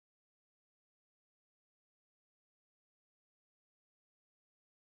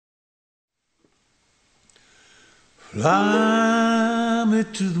Fly me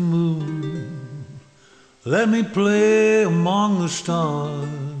to the moon, let me play among the stars.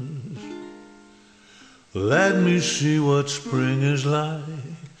 Let me see what spring is like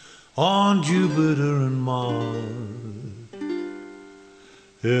on Jupiter and Mars.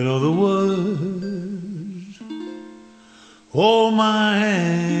 In other words, hold my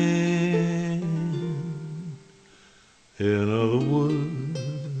hand. In other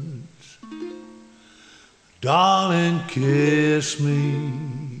words, darling, kiss me.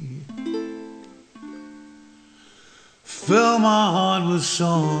 Fill my heart with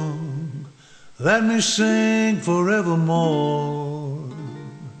song, let me sing forevermore.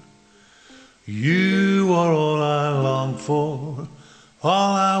 You are all I long for,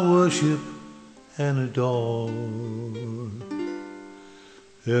 all I worship and adore.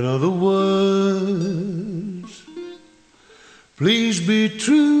 In other words, please be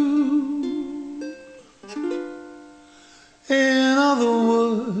true. In other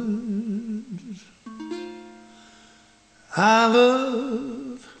words, I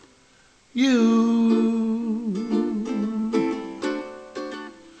love you.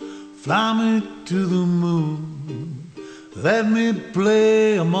 Fly me to the moon, let me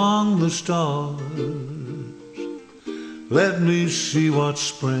play among the stars. Let me see what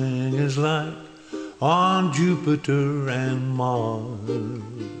spring is like on Jupiter and Mars.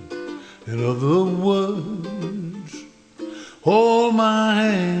 In other words, hold my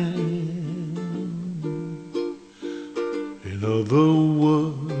hand. In other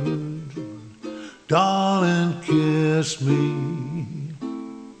words, darling, kiss me.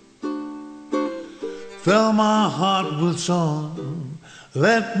 Fill my heart with song,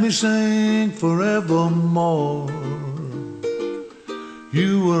 let me sing forevermore.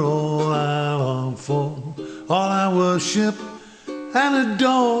 You were all I long for, all I worship and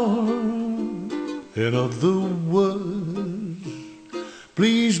adore. In other words,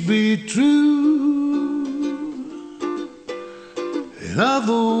 please be true. In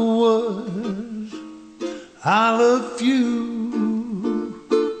other words, I love you.